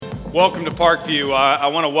Welcome to Parkview. I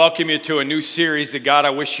want to welcome you to a new series, The God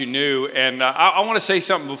I Wish You Knew. And I want to say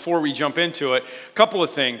something before we jump into it. A couple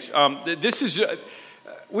of things.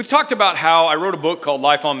 We've talked about how I wrote a book called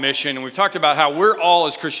Life on Mission, and we've talked about how we're all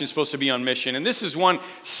as Christians supposed to be on mission. And this is one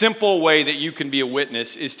simple way that you can be a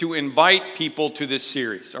witness, is to invite people to this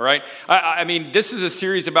series, all right? I mean, this is a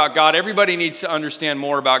series about God. Everybody needs to understand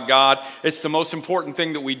more about God. It's the most important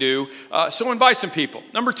thing that we do. So invite some people.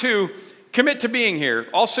 Number two, commit to being here.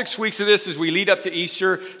 All 6 weeks of this as we lead up to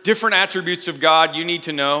Easter, different attributes of God you need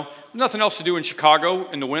to know. Nothing else to do in Chicago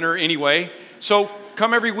in the winter anyway. So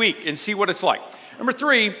come every week and see what it's like. Number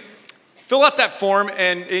three, fill out that form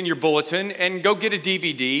and in your bulletin and go get a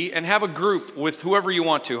DVD and have a group with whoever you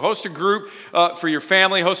want to. Host a group for your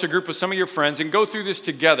family, host a group with some of your friends, and go through this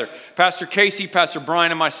together. Pastor Casey, Pastor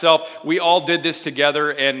Brian, and myself, we all did this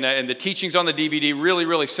together, and the teachings on the DVD, really,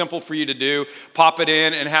 really simple for you to do. Pop it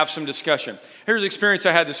in and have some discussion. Here's the experience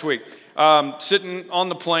I had this week. Sitting on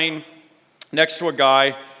the plane next to a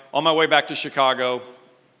guy on my way back to Chicago.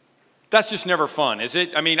 That's just never fun, is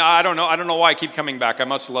it? I mean, I don't know why I keep coming back. I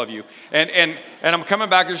must love you. And I'm coming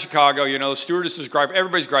back to Chicago, you know, the stewardess is griping,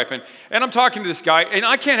 everybody's griping. And I'm talking to this guy, and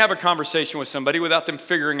I can't have a conversation with somebody without them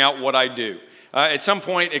figuring out what I do. At some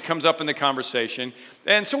point, it comes up in the conversation.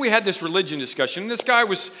 And so we had this religion discussion. And this guy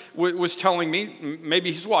was telling me,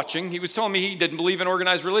 maybe he's watching, he was telling me he didn't believe in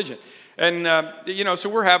organized religion. And, so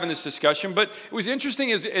we're having this discussion. But it was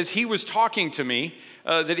interesting as he was talking to me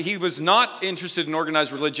that he was not interested in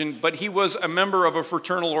organized religion, but he was a member of a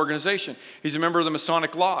fraternal organization. He's a member of the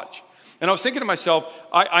Masonic Lodge. And I was thinking to myself,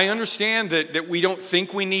 I understand that we don't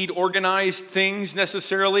think we need organized things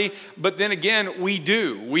necessarily, but then again, we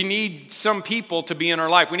do. We need some people to be in our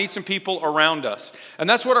life. We need some people around us. And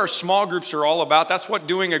that's what our small groups are all about. That's what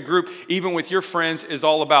doing a group, even with your friends, is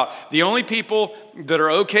all about. The only people that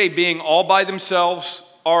are okay being all by themselves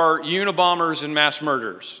are Unabombers and mass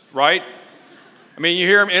murderers, right? I mean, you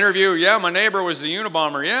hear him interview, yeah, my neighbor was the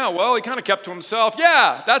Unabomber. Yeah, well, he kind of kept to himself.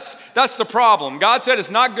 Yeah, that's the problem. God said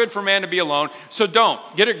it's not good for man to be alone, so don't.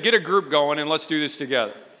 Get a group going and let's do this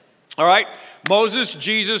together. All right? Moses,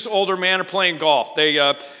 Jesus, older man are playing golf. They'd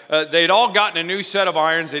all gotten a new set of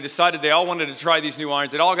irons. They decided they all wanted to try these new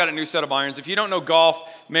irons. They'd all got a new set of irons. If you don't know golf,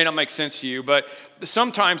 it may not make sense to you, but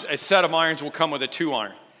sometimes a set of irons will come with a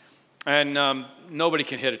 2-iron, and nobody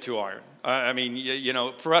can hit a 2-iron. I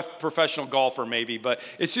mean, professional golfer maybe, but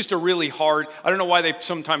it's just a really hard, I don't know why they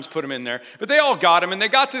sometimes put them in there, but they all got them, and they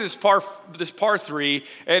got to this par 3,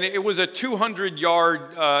 and it was a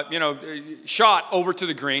 200-yard, shot over to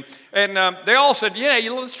the green, and they all said,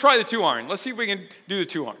 let's try the 2-iron. Let's see if we can do the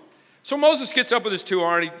 2-iron. So Moses gets up with his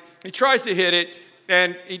 2-iron, he tries to hit it,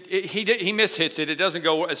 and he mishits it. It doesn't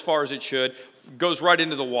go as far as it should. It goes right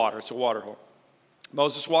into the water. It's a water hole.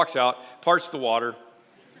 Moses walks out, parts the water,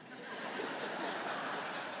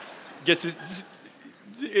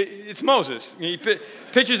 it's Moses. He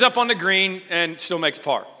pitches up on the green and still makes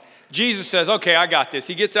par. Jesus says, okay, I got this.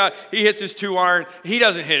 He gets out, he hits his 2-iron. He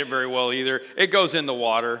doesn't hit it very well either. It goes in the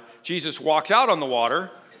water. Jesus walks out on the water,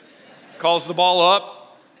 calls the ball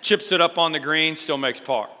up, chips it up on the green, still makes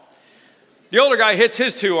par. The older guy hits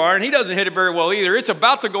his 2-iron. He doesn't hit it very well either. It's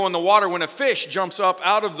about to go in the water when a fish jumps up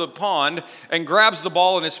out of the pond and grabs the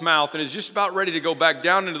ball in its mouth and is just about ready to go back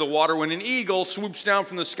down into the water when an eagle swoops down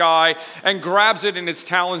from the sky and grabs it in its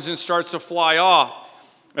talons and starts to fly off.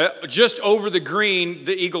 Just over the green,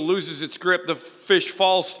 the eagle loses its grip. The fish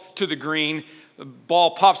falls to the green. The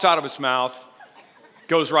ball pops out of its mouth,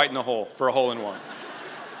 goes right in the hole for a hole-in-one.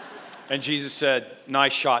 And Jesus said,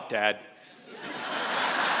 nice shot, Dad.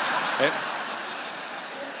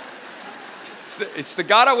 It's the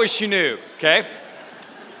God I wish you knew, okay?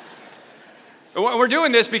 We're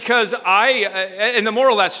doing this because and the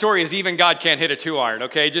moral of that story is even God can't hit a 2-iron,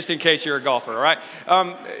 okay? Just in case you're a golfer, all right?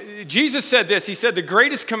 Jesus said this. He said, the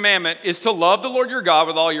greatest commandment is to love the Lord your God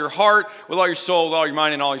with all your heart, with all your soul, with all your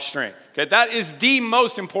mind, and all your strength. Okay, that is the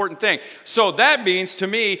most important thing. So that means, to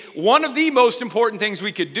me, one of the most important things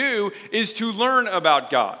we could do is to learn about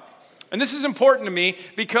God. And this is important to me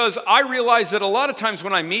because I realize that a lot of times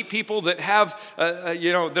when I meet people that have,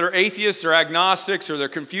 that are atheists or agnostics or they're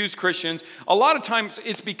confused Christians, a lot of times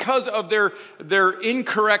it's because of their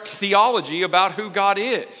incorrect theology about who God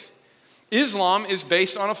is. Islam is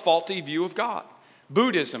based on a faulty view of God.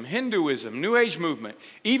 Buddhism, Hinduism, New Age movement,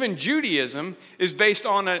 even Judaism is based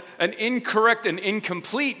on an incorrect and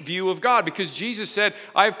incomplete view of God because Jesus said,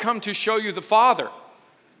 I have come to show you the Father.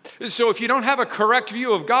 So if you don't have a correct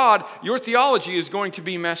view of God, your theology is going to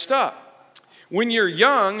be messed up. When you're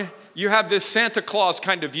young, you have this Santa Claus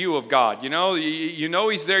kind of view of God. You know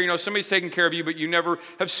he's there, somebody's taking care of you, but you never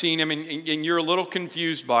have seen him, and you're a little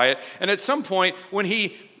confused by it. And at some point, when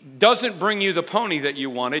he doesn't bring you the pony that you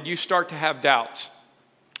wanted, you start to have doubts.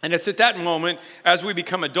 And it's at that moment, as we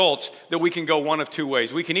become adults, that we can go one of two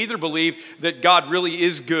ways. We can either believe that God really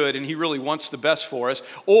is good and he really wants the best for us,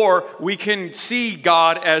 or we can see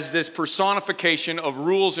God as this personification of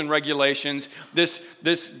rules and regulations, this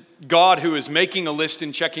God who is making a list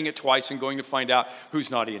and checking it twice and going to find out who's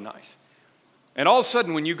naughty and nice. And all of a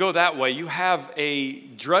sudden, when you go that way, you have a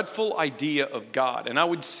dreadful idea of God. And I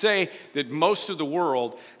would say that most of the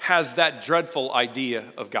world has that dreadful idea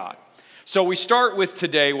of God. So we start with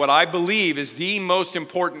today what I believe is the most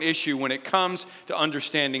important issue when it comes to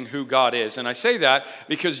understanding who God is. And I say that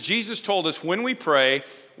because Jesus told us when we pray,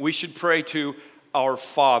 we should pray to our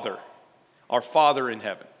Father in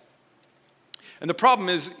heaven. And the problem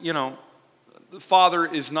is, the Father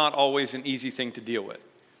is not always an easy thing to deal with.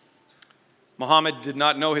 Muhammad did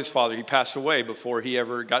not know his father. He passed away before he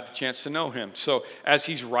ever got the chance to know him. So as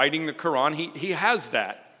he's writing the Quran, he has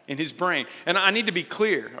that in his brain. And I need to be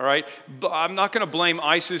clear, all right? I'm not going to blame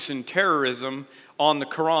ISIS and terrorism on the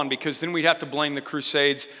Quran, because then we'd have to blame the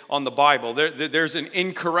Crusades on the Bible. There's an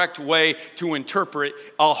incorrect way to interpret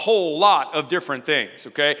a whole lot of different things,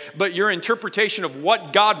 okay? But your interpretation of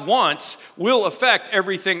what God wants will affect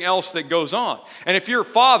everything else that goes on. And if your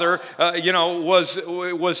father,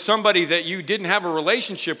 was somebody that you didn't have a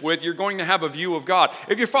relationship with, you're going to have a view of God.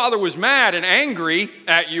 If your father was mad and angry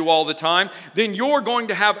at you all the time, then you're going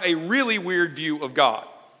to have a really weird view of God.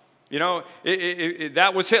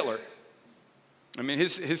 That was Hitler. I mean,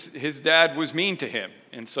 his dad was mean to him,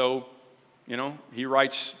 and so, he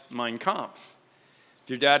writes Mein Kampf. If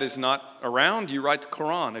your dad is not around, you write the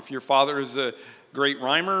Quran. If your father is a great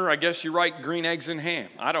rhymer, I guess you write Green Eggs and Ham.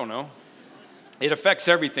 I don't know. It affects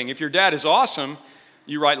everything. If your dad is awesome,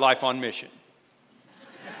 you write Life on Mission.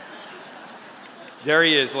 There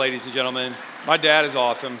he is, ladies and gentlemen. My dad is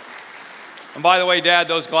awesome. And by the way, Dad,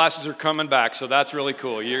 those glasses are coming back, so that's really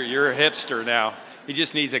cool. You're a hipster now. He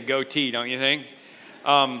just needs a goatee, don't you think?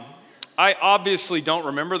 I obviously don't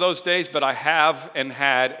remember those days, but I have and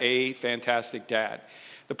had a fantastic dad.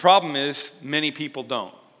 The problem is many people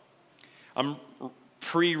don't. I'm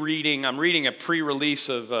reading a pre-release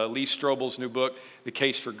of Lee Strobel's new book, The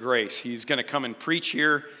Case for Grace. He's going to come and preach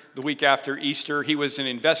here the week after Easter. He was an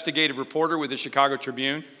investigative reporter with the Chicago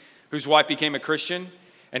Tribune whose wife became a Christian,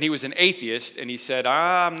 and he was an atheist, and he said,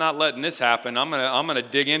 I'm not letting this happen. I'm gonna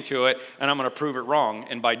dig into it, and I'm going to prove it wrong.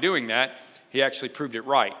 And by doing that, he actually proved it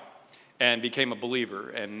right and became a believer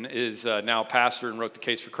and is now a pastor and wrote The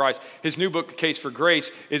Case for Christ. His new book, The Case for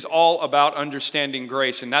Grace, is all about understanding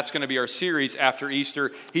grace, and that's going to be our series after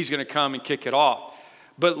Easter. He's going to come and kick it off.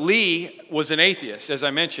 But Lee was an atheist, as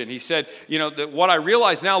I mentioned. He said, that what I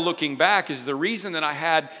realize now looking back is the reason that I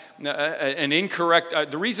had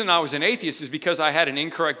the reason I was an atheist is because I had an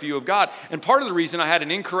incorrect view of God. And part of the reason I had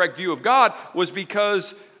an incorrect view of God was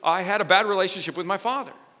because I had a bad relationship with my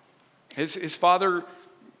father. His father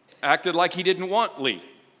acted like he didn't want Lee.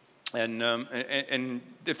 And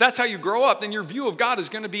if that's how you grow up, then your view of God is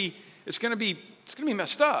going to be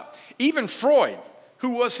messed up. Even Freud, who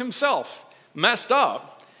was himself messed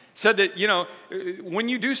up, said that, when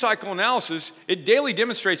you do psychoanalysis, it daily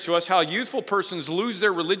demonstrates to us how youthful persons lose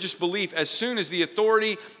their religious belief as soon as the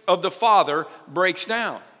authority of the father breaks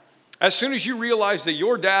down. As soon as you realize that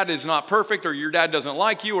your dad is not perfect, or your dad doesn't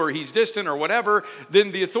like you, or he's distant, or whatever,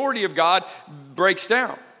 then the authority of God breaks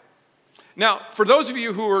down. Now, for those of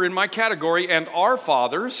you who are in my category and are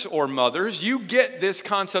fathers or mothers, you get this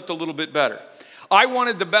concept a little bit better. I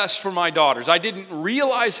wanted the best for my daughters. I didn't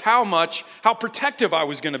realize how protective I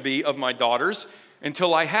was going to be of my daughters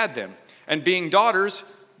until I had them. And being daughters,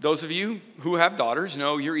 those of you who have daughters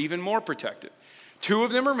know you're even more protective. 2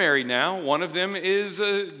 of them are married now. 1 of them is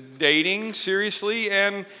dating seriously,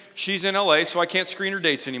 and she's in LA, so I can't screen her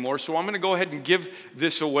dates anymore. So I'm going to go ahead and give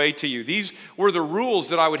this away to you. These were the rules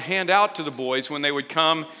that I would hand out to the boys when they would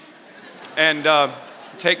come and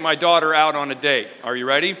take my daughter out on a date. Are you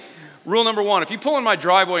ready? Rule number 1, if you pull in my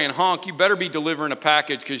driveway and honk, you better be delivering a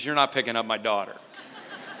package because you're not picking up my daughter.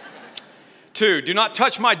 2, do not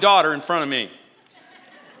touch my daughter in front of me.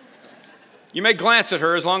 You may glance at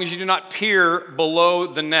her as long as you do not peer below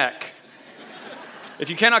the neck. If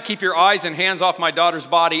you cannot keep your eyes and hands off my daughter's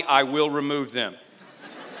body, I will remove them.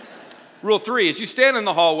 Rule 3, as you stand in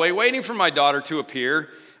the hallway waiting for my daughter to appear,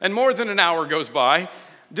 and more than an hour goes by,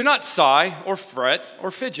 do not sigh or fret or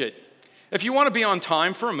fidget. If you want to be on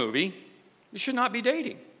time for a movie, you should not be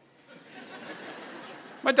dating.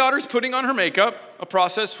 My daughter's putting on her makeup. a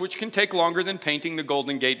process which can take longer than painting the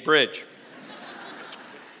Golden Gate Bridge.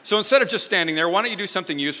 So instead of just standing there, why don't you do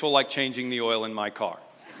something useful like changing the oil in my car?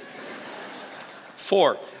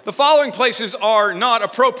 4, the following places are not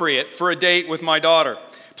appropriate for a date with my daughter.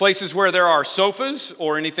 Places where there are sofas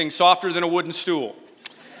or anything softer than a wooden stool.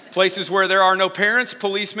 Places where there are no parents,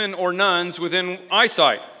 policemen, or nuns within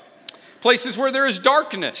eyesight. Places where there is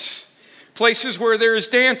darkness. Places where there is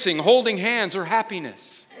dancing, holding hands, or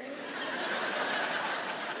happiness.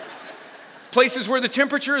 Places where the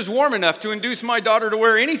temperature is warm enough to induce my daughter to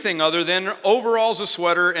wear anything other than overalls, a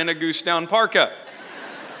sweater, and a goose down parka.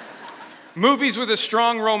 Movies with a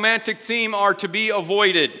strong romantic theme are to be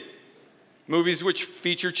avoided. Movies which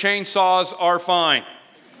feature chainsaws are fine.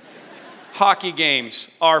 Hockey games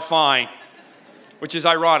are fine. Which is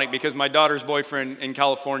ironic because my daughter's boyfriend in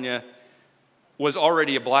California was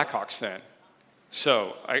already a Blackhawks fan.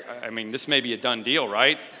 So, I mean, this may be a done deal,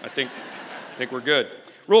 right? I think we're good.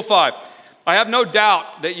 Rule 5. I have no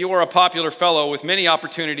doubt that you are a popular fellow with many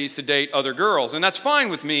opportunities to date other girls, and that's fine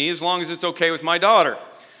with me as long as it's okay with my daughter.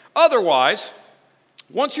 Otherwise,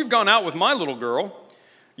 once you've gone out with my little girl,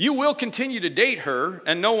 you will continue to date her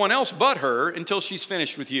and no one else but her until she's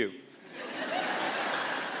finished with you.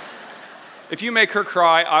 If you make her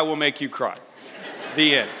cry, I will make you cry.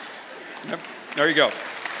 The end. Yep. There you go.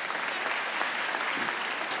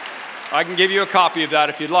 I can give you a copy of that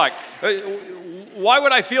if you'd like. Why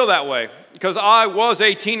would I feel that way? Because I was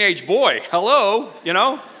a teenage boy. Hello,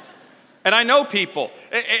 And I know people.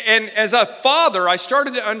 And as a father, I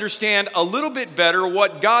started to understand a little bit better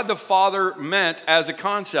what God the Father meant as a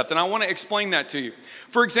concept. And I want to explain that to you.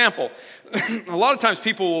 For example, a lot of times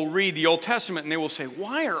people will read the Old Testament and they will say,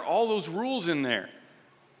 why are all those rules in there?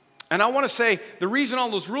 And I want to say the reason all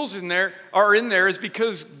those rules are in there is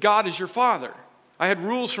because God is your Father. I had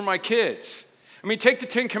rules for my kids. I mean, take the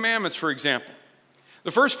 10 Commandments, for example.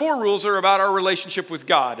 The first 4 rules are about our relationship with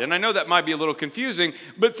God. And I know that might be a little confusing,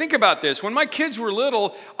 but think about this. When my kids were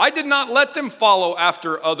little, I did not let them follow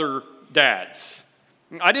after other dads.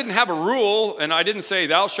 I didn't have a rule, and I didn't say,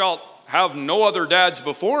 thou shalt have no other dads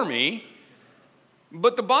before me.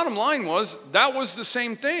 But the bottom line was, that was the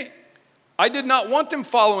same thing. I did not want them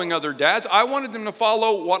following other dads. I wanted them to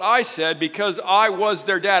follow what I said because I was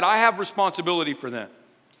their dad. I have responsibility for them.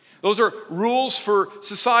 Those are rules for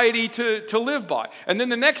society to live by. And then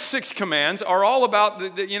the next 6 commands are all about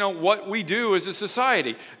what we do as a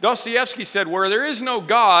society. Dostoevsky said, where there is no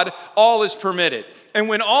God, all is permitted. And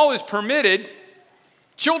when all is permitted,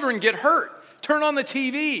 children get hurt. Turn on the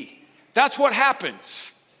TV. That's what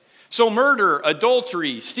happens. So murder,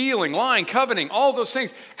 adultery, stealing, lying, coveting, all those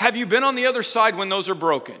things. Have you been on the other side when those are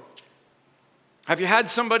broken? Have you had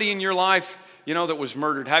somebody in your life, that was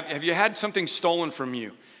murdered? Have you had something stolen from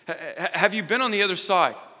you? Have you been on the other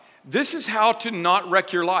side? This is how to not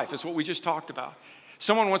wreck your life. It's what we just talked about.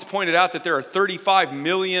 Someone once pointed out that there are 35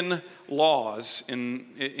 million laws in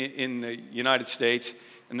the United States,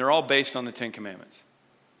 and they're all based on the 10 Commandments.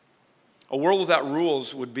 A world without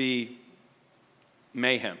rules would be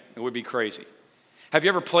mayhem. It would be crazy. Have you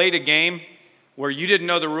ever played a game where you didn't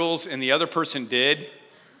know the rules and the other person did?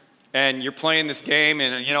 And you're playing this game,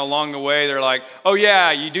 and along the way they're like, "Oh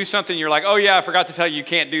yeah," you do something. You're like, "Oh yeah, I forgot to tell you you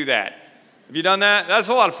can't do that." Have you done that? That's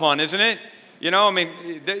a lot of fun, isn't it?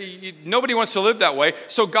 Nobody wants to live that way.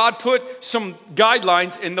 So God put some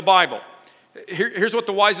guidelines in the Bible. Here's what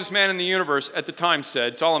the wisest man in the universe at the time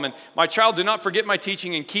said, Solomon: "My child, do not forget my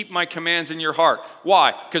teaching and keep my commands in your heart."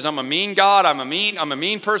 Why? Because I'm a mean God. I'm a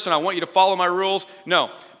mean person. I want you to follow my rules.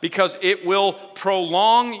 No, because it will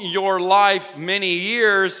prolong your life many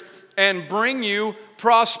years and bring you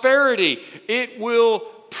prosperity. It will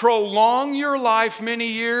prolong your life many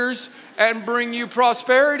years and bring you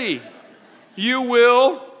prosperity. You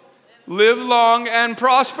will live long and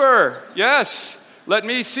prosper. Yes. Let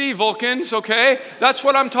me see, Vulcans, okay? That's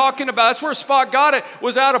what I'm talking about. That's where Spock got it,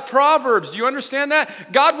 was out of Proverbs. Do you understand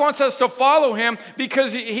that? God wants us to follow him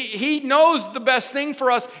because he knows the best thing for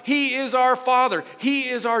us. He is our Father. He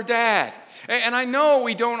is our dad. And I know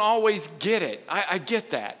we don't always get it. I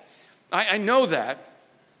get that. I know that.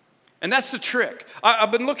 And that's the trick.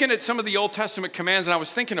 I've been looking at some of the Old Testament commands, and I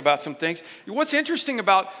was thinking about some things. What's interesting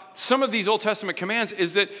about some of these Old Testament commands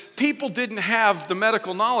is that people didn't have the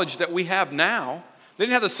medical knowledge that we have now. They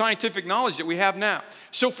didn't have the scientific knowledge that we have now.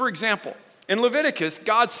 So, for example, in Leviticus,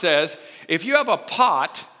 God says, if you have a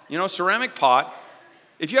pot, ceramic pot,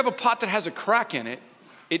 if you have a pot that has a crack in it,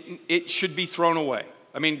 it should be thrown away.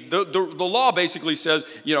 I mean, the law basically says,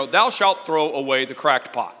 thou shalt throw away the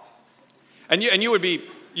cracked pot. And you would be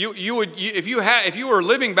if you were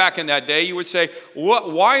living back in that day, you would say,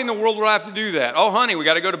 why in the world would I have to do that? Oh, honey, we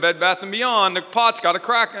got to go to Bed Bath & Beyond. The pot's got a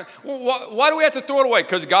crack. Well, why do we have to throw it away?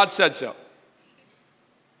 Because God said so.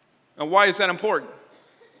 And why is that important?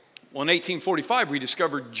 Well, in 1845, we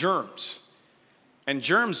discovered germs. And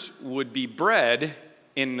germs would be bred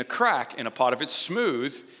in the crack in a pot if it's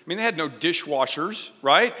smooth. I mean, they had no dishwashers,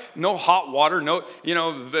 right? No hot water, no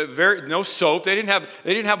soap. They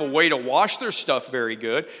didn't have a way to wash their stuff very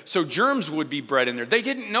good. So germs would be bred in there. They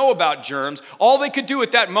didn't know about germs. All they could do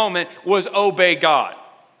at that moment was obey God.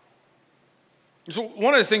 So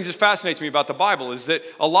one of the things that fascinates me about the Bible is that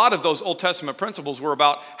a lot of those Old Testament principles were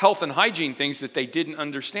about health and hygiene things that they didn't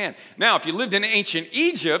understand. Now, if you lived in ancient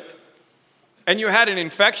Egypt and you had an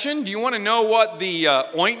infection, do you want to know what the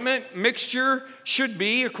ointment mixture should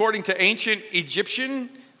be according to ancient Egyptian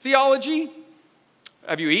theology?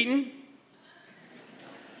 Have you eaten?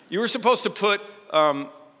 You were supposed to put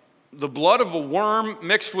the blood of a worm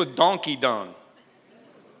mixed with donkey dung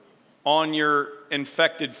on your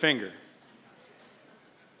infected finger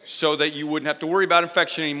so that you wouldn't have to worry about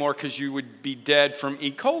infection anymore because you would be dead from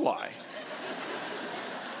E. coli.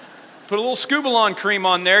 Put a little Scubalon cream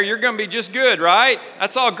on there, you're going to be just good, right?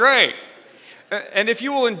 That's all great. And if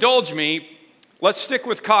you will indulge me, let's stick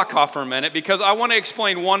with caca for a minute because I want to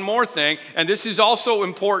explain one more thing, and this is also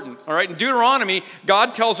important, all right? In Deuteronomy,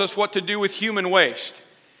 God tells us what to do with human waste.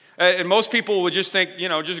 And most people would just think,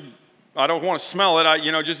 just I don't want to smell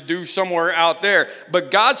it, just do somewhere out there.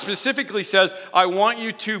 But God specifically says, I want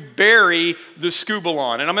you to bury the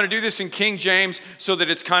Scubalon. And I'm going to do this in King James so that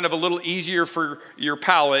it's kind of a little easier for your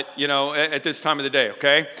palate, at this time of the day,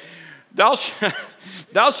 okay? Thou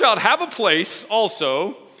shalt have a place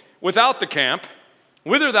also without the camp,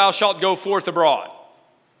 whither thou shalt go forth abroad.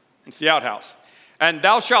 It's the outhouse. And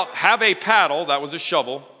thou shalt have a paddle, that was a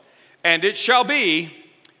shovel, and it shall be,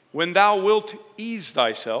 when thou wilt ease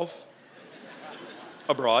thyself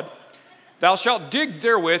abroad, thou shalt dig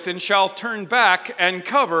therewith and shalt turn back and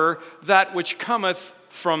cover that which cometh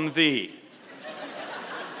from thee.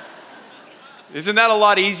 Isn't that a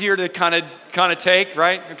lot easier to kind of take,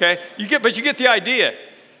 right? Okay, but you get the idea.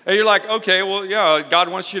 And you're like, okay, well, yeah, God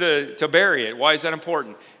wants you to bury it. Why is that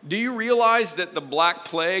important? Do you realize that the Black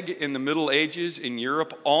Plague in the Middle Ages in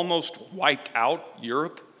Europe almost wiped out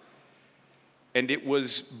Europe? And it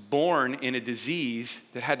was born in a disease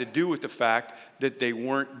that had to do with the fact that they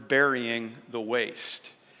weren't burying the waste.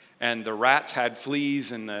 And the rats had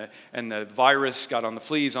fleas, and the virus got on the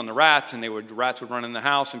fleas on the rats, and rats would run in the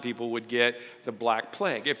house, and people would get the Black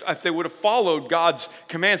Plague. If they would have followed God's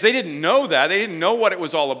commands, they didn't know that. They didn't know what it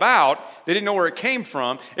was all about. They didn't know where it came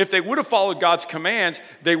from. If they would have followed God's commands,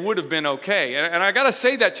 they would have been okay. And I got to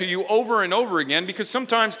say that to you over and over again, because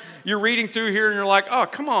sometimes you're reading through here, and you're like, oh,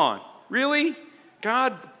 come on. Really?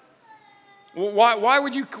 God, why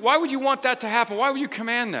would you want that to happen? Why would you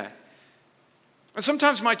command that? And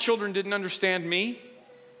sometimes my children didn't understand me,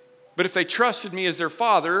 but if they trusted me as their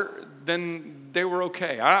father, then they were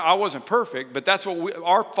okay. I wasn't perfect, but that's what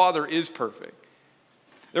our Father is perfect.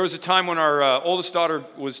 There was a time when our oldest daughter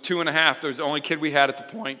was 2.5. There was the only kid we had at the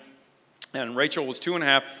point, and Rachel was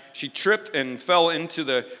 2.5. She tripped and fell into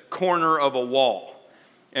the corner of a wall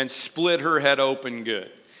and split her head open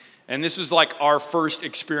good. And this was like our first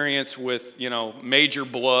experience with, major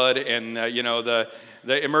blood and,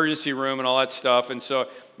 the emergency room and all that stuff. And so,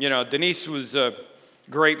 Denise was a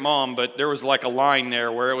great mom, but there was like a line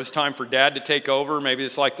there where it was time for Dad to take over. Maybe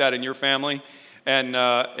it's like that in your family.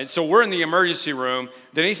 And so we're in the emergency room.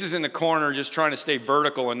 Denise is in the corner just trying to stay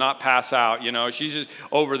vertical and not pass out. She's just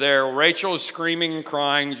over there. Rachel is screaming and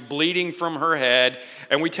crying, bleeding from her head.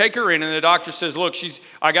 And we take her in, and the doctor says, look,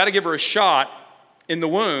 I got to give her a shot in the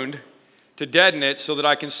wound to deaden it so that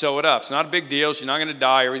I can sew it up. It's not a big deal. She's not going to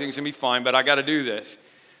die. Everything's going to be fine, but I got to do this.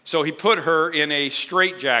 So he put her in a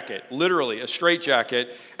straitjacket, literally a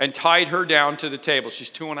straitjacket, and tied her down to the table. She's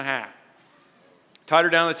 2.5. Tied her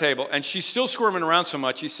down to the table, and she's still squirming around so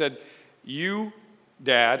much. He said, you,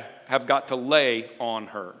 Dad, have got to lay on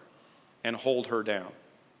her and hold her down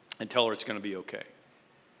and tell her it's going to be okay.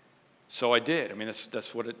 So I did. I mean,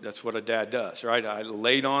 that's what a dad does, right? I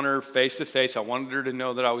laid on her face to face. I wanted her to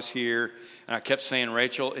know that I was here. And I kept saying,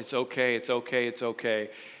 Rachel, it's okay, it's okay, it's okay.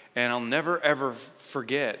 And I'll never, ever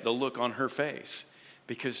forget the look on her face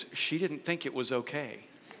because she didn't think it was okay.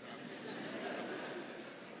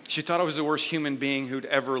 She thought I was the worst human being who'd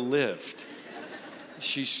ever lived.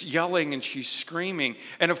 She's yelling and she's screaming.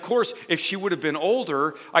 And of course, if she would have been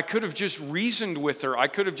older, I could have just reasoned with her. I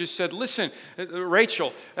could have just said, listen,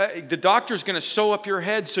 Rachel, the doctor's going to sew up your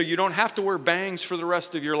head so you don't have to wear bangs for the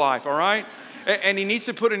rest of your life, all right? And he needs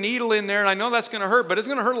to put a needle in there, and I know that's going to hurt, but it's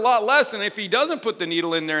going to hurt a lot less than if he doesn't put the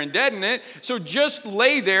needle in there and deaden it. So just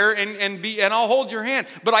lay there and I'll hold your hand.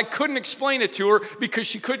 But I couldn't explain it to her because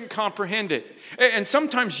she couldn't comprehend it. And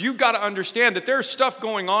sometimes you've got to understand that there's stuff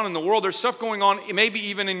going on in the world. There's stuff going on maybe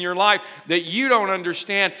even in your life that you don't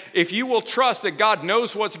understand. If you will trust that God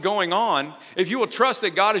knows what's going on, if you will trust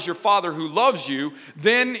that God is your Father who loves you,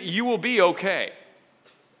 then you will be okay.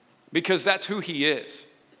 Because that's who he is.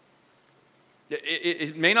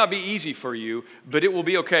 It may not be easy for you, but it will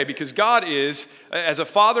be okay. Because God is, as a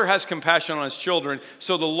father has compassion on his children,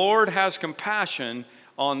 so the Lord has compassion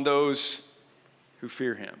on those who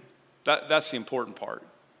fear him. That's the important part.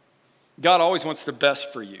 God always wants the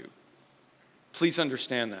best for you. Please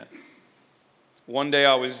understand that. One day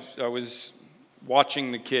I was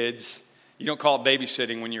watching the kids. You don't call it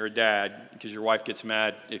babysitting when you're a dad because your wife gets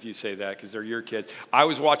mad if you say that because they're your kids. I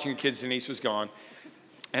was watching the kids. Denise was gone.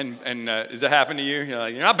 And does that happen to you?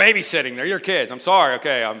 You're not babysitting. They're your kids. I'm sorry.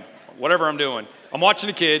 Okay. Whatever I'm doing. I'm watching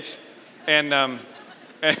the kids. And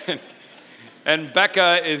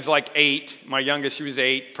Becca is like 8. My youngest, she was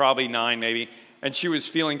 8, probably 9 maybe. And she was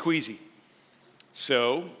feeling queasy.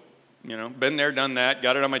 So, been there, done that.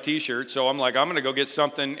 Got it on my T-shirt. So I'm like, I'm going to go get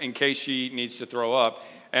something in case she needs to throw up.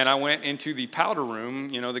 And I went into the powder room,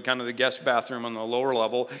 the kind of the guest bathroom on the lower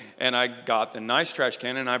level, and I got the nice trash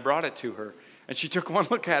can and I brought it to her. And she took one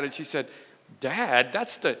look at it. She said, "Dad,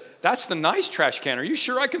 that's the nice trash can. Are you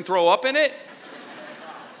sure I can throw up in it?"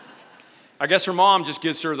 I guess her mom just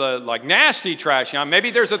gives her the nasty trash can. Maybe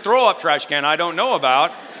there's a throw up trash can I don't know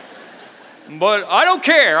about. But I don't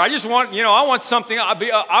care. I just want, I want something.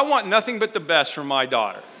 I want nothing but the best for my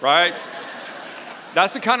daughter, right?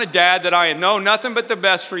 That's the kind of dad that I am. No, nothing but the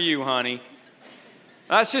best for you, honey.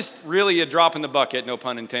 That's just really a drop in the bucket, no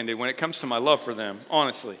pun intended, when it comes to my love for them,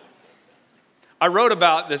 honestly. I wrote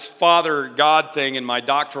about this Father-God thing in my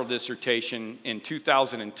doctoral dissertation in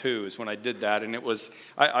 2002 is when I did that. And it was,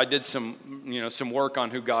 I did some work on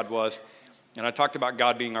who God was. And I talked about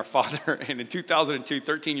God being our Father. And in 2002,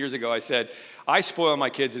 13 years ago, I said, I spoil my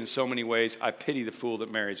kids in so many ways. I pity the fool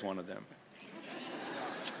that marries one of them.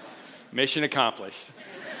 Mission accomplished.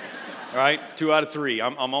 All right, 2 out of 3.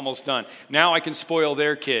 I'm almost done. Now I can spoil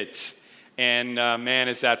their kids. And man,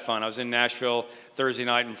 is that fun. I was in Nashville Thursday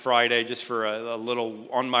night and Friday just for a little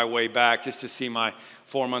on my way back just to see my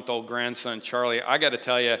 4-month-old grandson, Charlie. I got to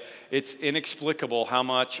tell you, it's inexplicable how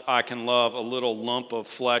much I can love a little lump of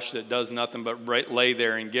flesh that does nothing but lay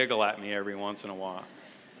there and giggle at me every once in a while.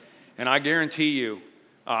 And I guarantee you,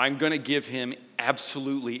 I'm going to give him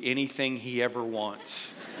absolutely anything he ever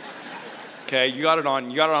wants. Okay, you got it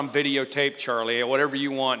on videotape, Charlie. Whatever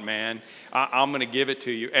you want, man. I'm going to give it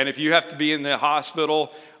to you. And if you have to be in the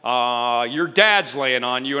hospital, your dad's laying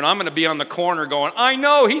on you, and I'm going to be on the corner going, I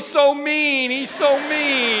know, he's so mean. He's so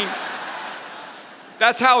mean.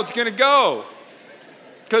 That's how it's going to go.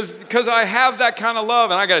 Because I have that kind of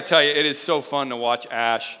love. And I got to tell you, it is so fun to watch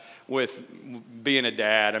Ash with being a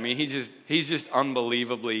dad. I mean, he's just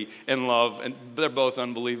unbelievably in love, and they're both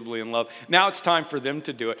unbelievably in love. Now it's time for them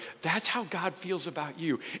to do it. That's how God feels about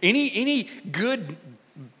you. Any good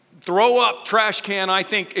throw up trash can, I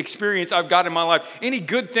think, experience I've got in my life, any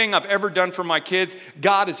good thing I've ever done for my kids,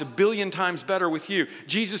 God is 1,000,000,000 times better with you.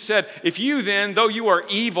 Jesus said, if you then, though you are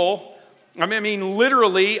evil, I mean,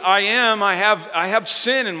 literally, I have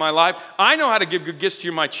sin in my life. I know how to give good gifts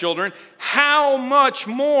to my children. How much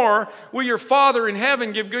more will your Father in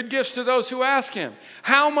heaven give good gifts to those who ask him?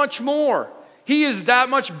 How much more? He is that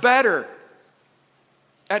much better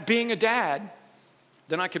at being a dad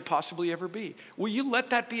than I could possibly ever be. Will you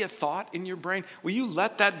let that be a thought in your brain? Will you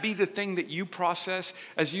let that be the thing that you process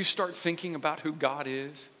as you start thinking about who God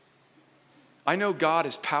is? I know God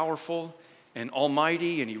is powerful and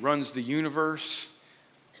almighty, and he runs the universe.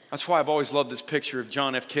 That's why I've always loved this picture of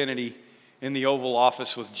John F. Kennedy in the Oval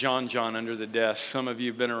Office with John under the desk. Some of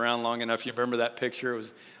you have been around long enough. You remember that picture? It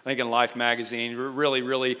was, I think, in Life magazine. Really,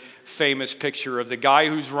 really famous picture of the guy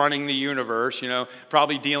who's running the universe,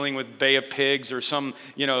 probably dealing with Bay of Pigs or some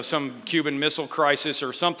Cuban Missile Crisis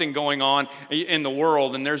or something going on in the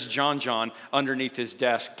world. And there's John underneath his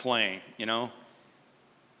desk playing,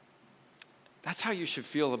 That's how you should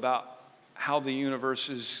feel about how the universe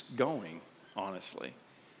is going, honestly.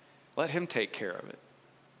 Let him take care of it.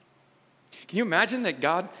 Can you imagine that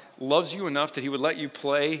God loves you enough that he would let you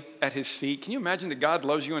play at his feet? Can you imagine that God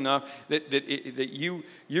loves you enough that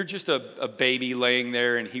you're just a baby laying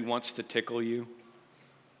there and he wants to tickle you?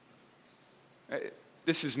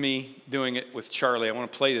 This is me doing it with Charlie. I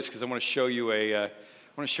want to play this because I want to show you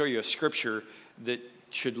a scripture that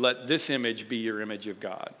should let this image be your image of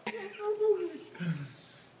God.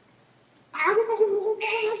 I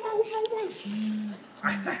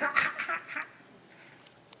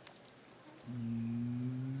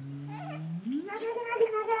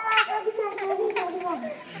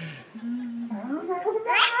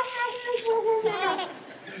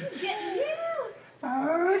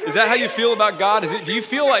Is that how you feel about God? Do you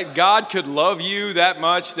feel like God could love you that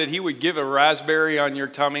much that he would give a raspberry on your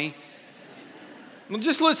tummy? Well,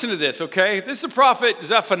 just listen to this, okay? This is the prophet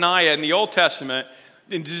Zephaniah in the Old Testament.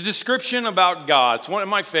 In the description about God, it's one of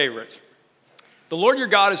my favorites. The Lord your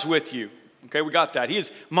God is with you. Okay, we got that. He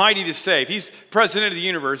is mighty to save. He's president of the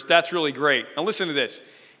universe. That's really great. Now listen to this.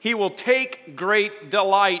 He will take great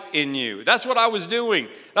delight in you. That's what I was doing.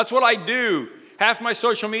 That's what I do. Half my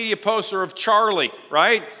social media posts are of Charlie,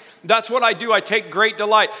 right? That's what I do. I take great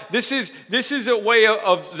delight. This is a way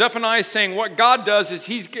of Zephaniah saying what God does is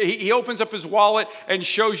he opens up his wallet and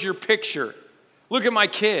shows your picture. Look at my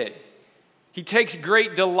kid. He takes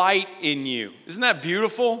great delight in you. Isn't that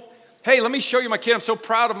beautiful? Hey, let me show you my kid. I'm so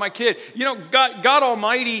proud of my kid. You know, God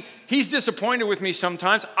Almighty, he's disappointed with me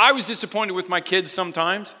sometimes. I was disappointed with my kids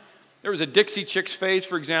sometimes. There was a Dixie Chicks phase,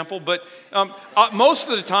 for example, but most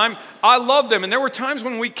of the time, I loved them. And there were times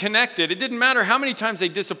when we connected. It didn't matter how many times they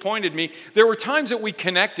disappointed me. There were times that we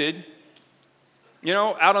connected, you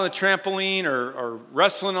know, out on the trampoline or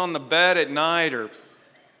wrestling on the bed at night, or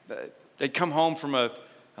they'd come home from a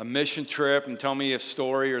mission trip and tell me a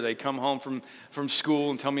story, or they'd come home from school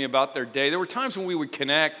and tell me about their day. There were times when we would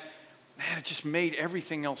connect. Man, it just made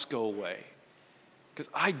everything else go away. Because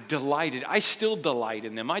I still delight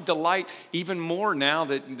in them. I delight even more now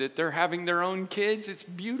that they're having their own kids. It's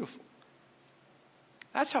beautiful.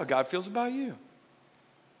 That's how God feels about you.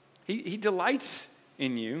 He delights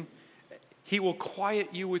in you. He will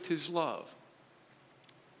quiet you with his love.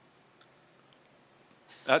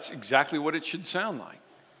 That's exactly what it should sound like.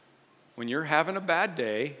 When you're having a bad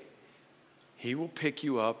day, he will pick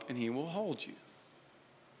you up and he will hold you.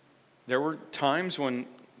 There were times when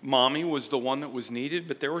mommy was the one that was needed,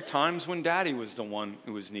 but there were times when daddy was the one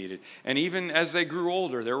who was needed. And even as they grew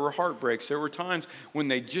older, there were heartbreaks. There were times when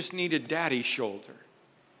they just needed daddy's shoulder.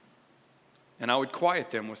 And I would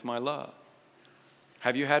quiet them with my love.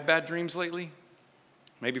 Have you had bad dreams lately?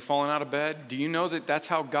 Maybe falling out of bed? Do you know that that's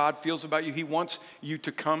how God feels about you? He wants you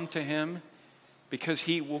to come to him because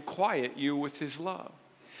he will quiet you with his love.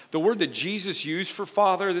 The word that Jesus used for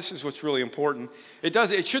Father, this is what's really important.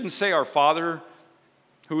 It shouldn't say our Father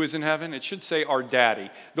who is in heaven. It should say our daddy.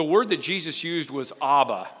 The word that Jesus used was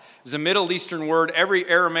Abba. It was a Middle Eastern word. Every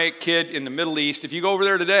Aramaic kid in the Middle East, if you go over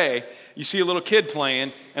there today, you see a little kid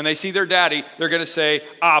playing and they see their daddy, they're going to say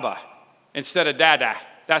Abba instead of Dada.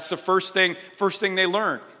 That's the first thing they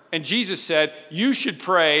learn. And Jesus said, you should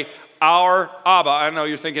pray our Abba. I know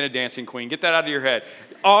you're thinking of Dancing Queen. Get that out of your head.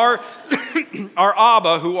 Our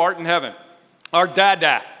Abba who art in heaven. Our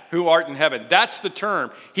Dada who art in heaven. That's the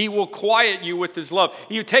term. He will quiet you with his love.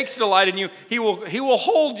 He takes delight in you. He will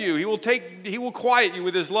hold you. He will quiet you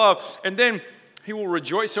with his love. And then he will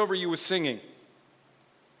rejoice over you with singing.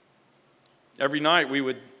 Every night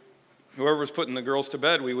whoever was putting the girls to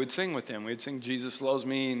bed, we would sing with them. We'd sing Jesus Loves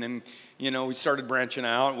Me, and then, we started branching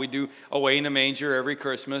out. We do Away in a Manger every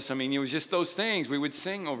Christmas. I mean, it was just those things. We would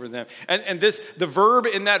sing over them. And the verb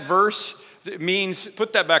in that verse means,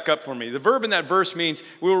 put that back up for me. The verb in that verse means,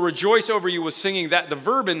 we will rejoice over you with singing. That the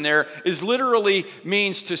verb in there is literally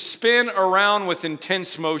means to spin around with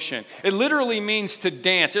intense motion. It literally means to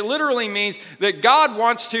dance. It literally means that God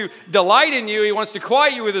wants to delight in you. He wants to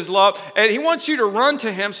quiet you with his love, and he wants you to run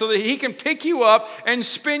to him so that he can pick you up and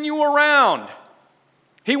spin you around.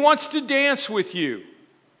 He wants to dance with you.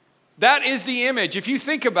 That is the image. If you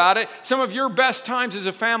think about it, some of your best times as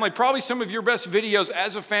a family, probably some of your best videos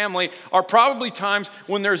as a family are probably times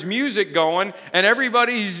when there's music going and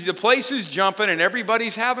the place is jumping and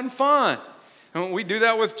everybody's having fun. And we do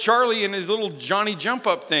that with Charlie and his little Johnny jump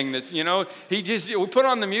up thing. That's, we put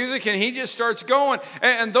on the music and he just starts going.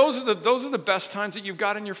 And those are the best times that you've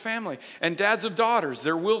got in your family. And dads of daughters,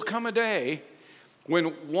 there will come a day when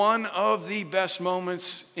one of the best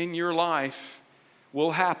moments in your life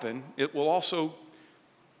will happen. It will also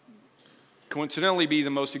coincidentally be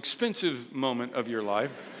the most expensive moment of your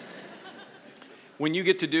life when you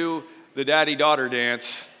get to do the daddy-daughter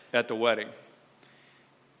dance at the wedding.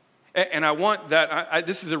 And I want that,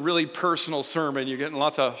 this is a really personal sermon. You're getting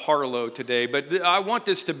lots of Harlow today, but I want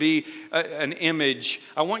this to be an image.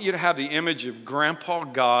 I want you to have the image of Grandpa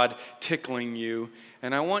God tickling you,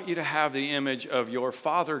 and I want you to have the image of your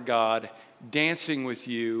Father God dancing with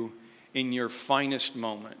you in your finest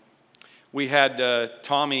moment. We had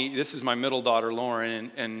Tommy, this is my middle daughter,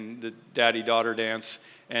 Lauren, and the daddy-daughter dance.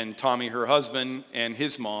 And Tommy, her husband, and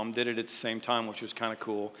his mom did it at the same time, which was kind of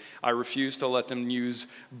cool. I refused to let them use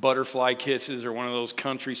Butterfly Kisses or one of those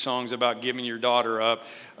country songs about giving your daughter up.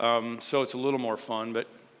 So it's a little more fun, but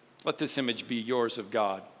let this image be yours of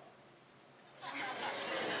God.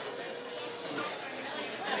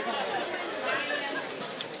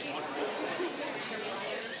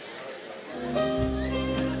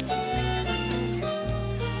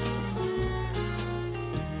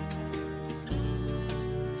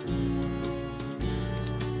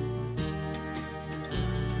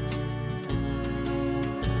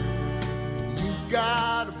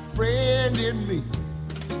 Got a friend in me.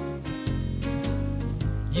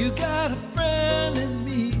 You got a friend in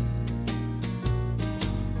me.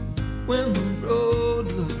 When the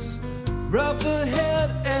road looks rough ahead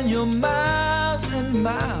and you're miles and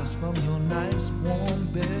miles from your nice warm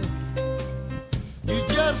bed, You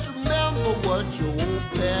just remember what your old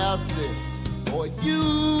past said. Boy,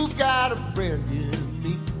 you got a friend in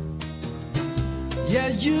me. yeah,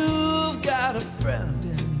 you've got a friend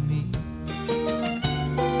in me.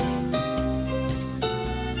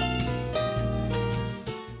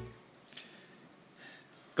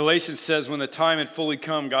 Galatians says, when the time had fully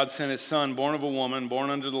come, God sent his son, born of a woman, born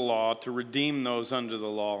under the law, to redeem those under the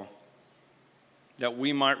law, that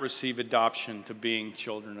we might receive adoption to being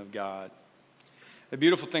children of God. The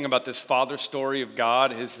beautiful thing about this father story of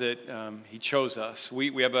God is that he chose us.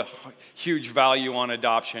 We have a huge value on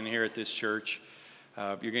adoption here at this church.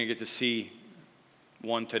 You're going to get to see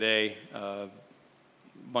one today, a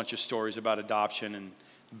bunch of stories about adoption and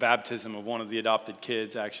baptism of one of the adopted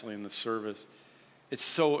kids actually in the service. It's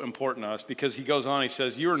so important to us because he goes on, he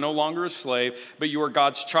says, you are no longer a slave, but you are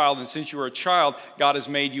God's child. And since you are a child, God has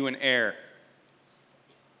made you an heir.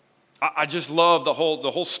 I just love the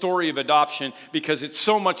whole story of adoption because it's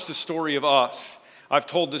so much the story of us. I've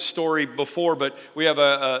told this story before, but we have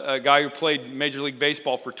a guy who played Major League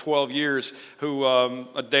Baseball for 12 years who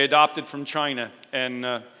they adopted from China. And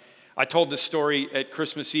I told this story at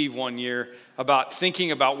Christmas Eve one year about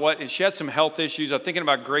thinking about and she had some health issues. I'm thinking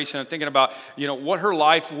about Grace, and I'm thinking about, what her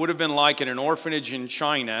life would have been like in an orphanage in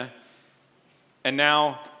China. And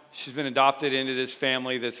now she's been adopted into this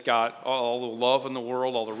family that's got all the love in the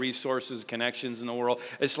world, all the resources, connections in the world.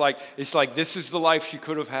 It's like this is the life she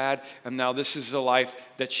could have had, and now this is the life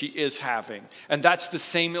that she is having. And that's the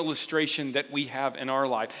same illustration that we have in our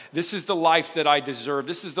life. This is the life that I deserve.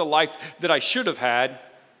 This is the life that I should have had.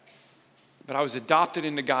 But I was adopted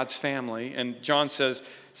into God's family. And John says,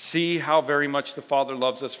 see how very much the Father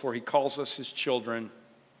loves us, for he calls us his children.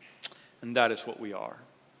 And that is what we are.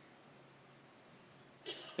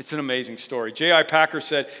 It's an amazing story. J.I. Packer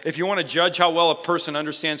said, if you want to judge how well a person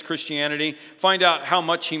understands Christianity, find out how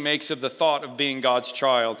much he makes of the thought of being God's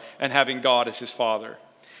child and having God as his Father.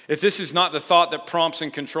 If this is not the thought that prompts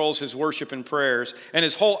and controls his worship and prayers and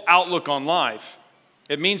his whole outlook on life,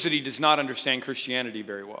 it means that he does not understand Christianity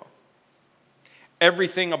very well.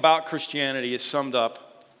 Everything about Christianity is summed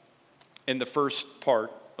up in the first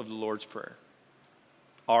part of the Lord's Prayer.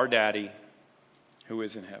 Our Daddy, who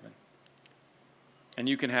is in heaven. And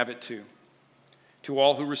you can have it too. To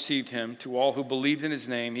all who received him, to all who believed in his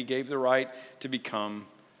name, he gave the right to become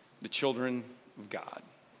the children of God.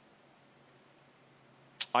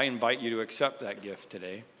 I invite you to accept that gift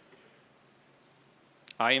today.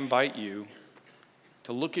 I invite you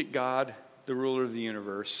to look at God, the ruler of the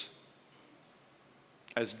universe,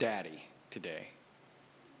 as Daddy today.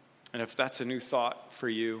 And if that's a new thought for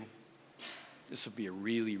you, this will be a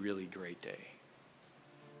really, really great day.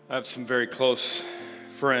 I have some very close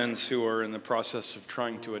friends who are in the process of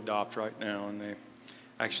trying to adopt right now, and they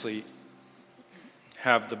actually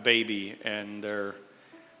have the baby, and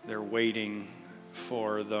they're waiting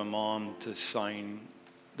for the mom to sign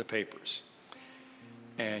the papers.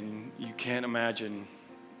 And you can't imagine,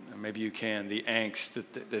 or maybe you can, the angst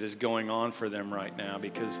that is going on for them right now,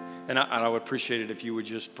 because, and I would appreciate it if you would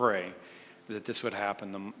just pray that this would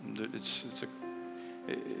happen.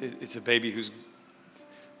 It's a baby whose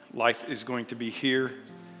life is going to be here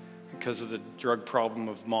because of the drug problem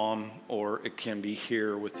of mom, or it can be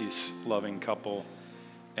here with this loving couple.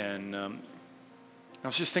 And I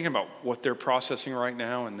was just thinking about what they're processing right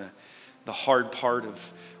now, and the hard part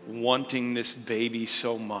of wanting this baby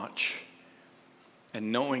so much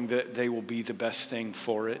and knowing that they will be the best thing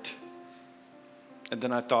for it. And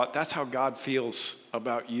then I thought, that's how God feels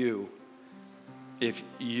about you if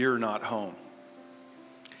you're not home.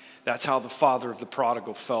 That's how the father of the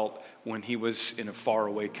prodigal felt when he was in a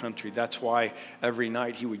faraway country. That's why every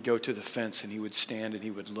night he would go to the fence and he would stand and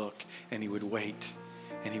he would look and he would wait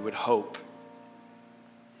and he would hope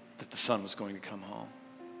that the son was going to come home.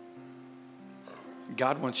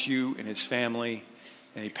 God wants you and his family,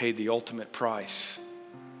 and he paid the ultimate price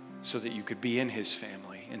so that you could be in his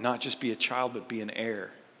family and not just be a child, but be an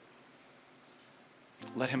heir.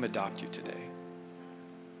 Let him adopt you today.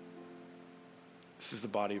 This is the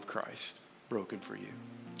body of Christ, broken for you.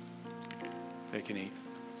 Take and eat.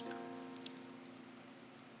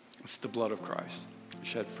 It's the blood of Christ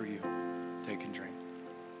shed for you. Take and drink.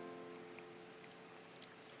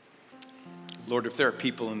 Lord, if there are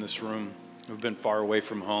people in this room who've been far away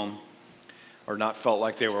from home or not felt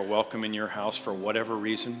like they were welcome in your house for whatever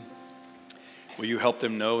reason, will you help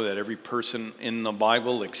them know that every person in the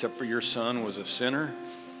Bible, except for your son, was a sinner,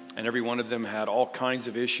 and every one of them had all kinds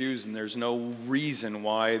of issues, and there's no reason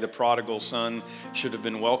why the prodigal son should have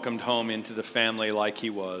been welcomed home into the family like he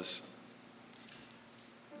was.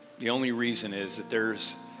 The only reason is that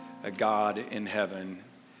there's a God in heaven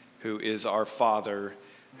who is our Father,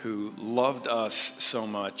 who loved us so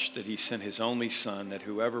much that he sent his only son, that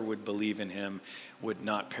whoever would believe in him would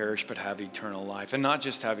not perish but have eternal life. And not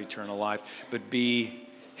just have eternal life, but be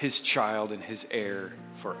his child and his heir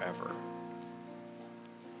forever.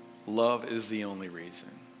 Love is the only reason.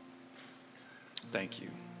 Thank you.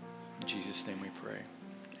 In Jesus' name we pray.